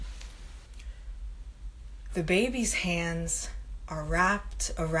The baby's hands are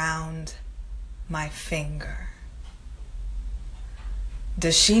wrapped around my finger.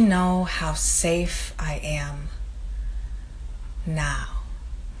 Does she know how safe I am now?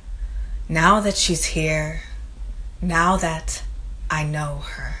 Now that she's here, now that I know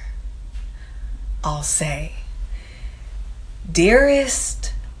her, I'll say,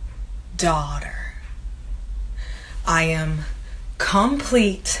 dearest daughter, I am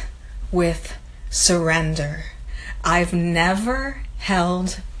complete with surrender. I've never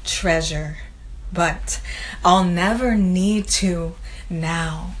held treasure, but I'll never need to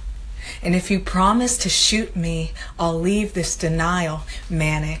now. And if you promise to shoot me, I'll leave this denial,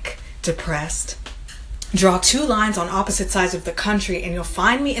 manic, depressed. Draw 2 lines on opposite sides of the country and you'll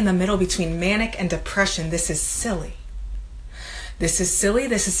find me in the middle between manic and depression. This is silly. This is silly,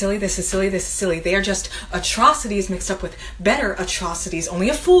 this is silly, this is silly, this is silly. They are just atrocities mixed up with better atrocities. Only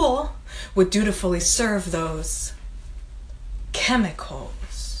a fool would dutifully serve those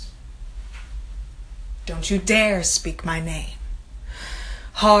chemicals. Don't you dare speak my name.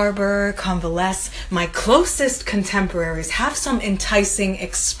 Harbor, convalesce, my closest contemporaries have some enticing,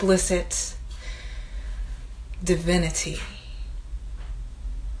 explicit divinity.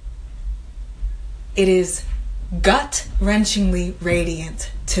 It is gut-wrenchingly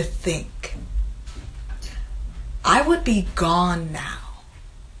radiant to think I would be gone now,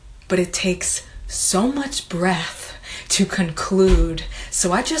 but it takes so much breath to conclude,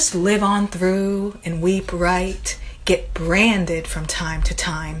 so I just live on through and weep right, get branded from time to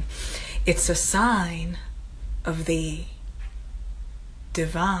time. It's a sign of the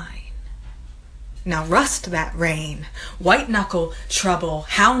divine. Now rust that rain, white knuckle trouble,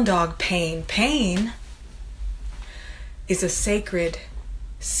 hound dog pain. Pain is a sacred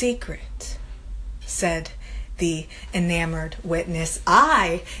secret, said the enamored witness.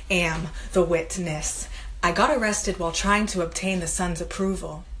 I am the witness. I got arrested while trying to obtain the son's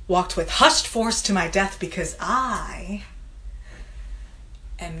approval. Walked with hushed force to my death because I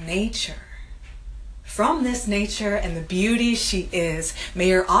am nature. From this nature and the beauty she is, may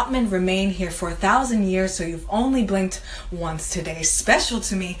your Atman remain here for 1,000 years, so you've only blinked once today. Special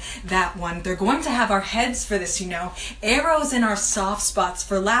to me, that one. They're going to have our heads for this, you know. Arrows in our soft spots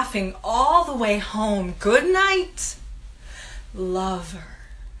for laughing all the way home. Good night, lover.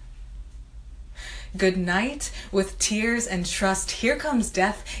 Good night with tears and trust. Here comes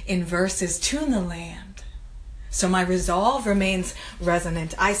death in verses. Tune the land. So my resolve remains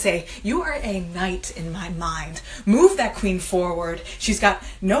resonant. I say, you are a knight in my mind. Move that queen forward. She's got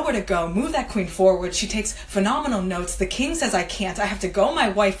nowhere to go. Move that queen forward. She takes phenomenal notes. The king says I can't. I have to go. My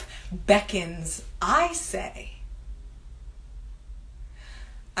wife beckons. I say,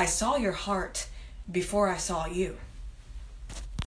 I saw your heart before I saw you.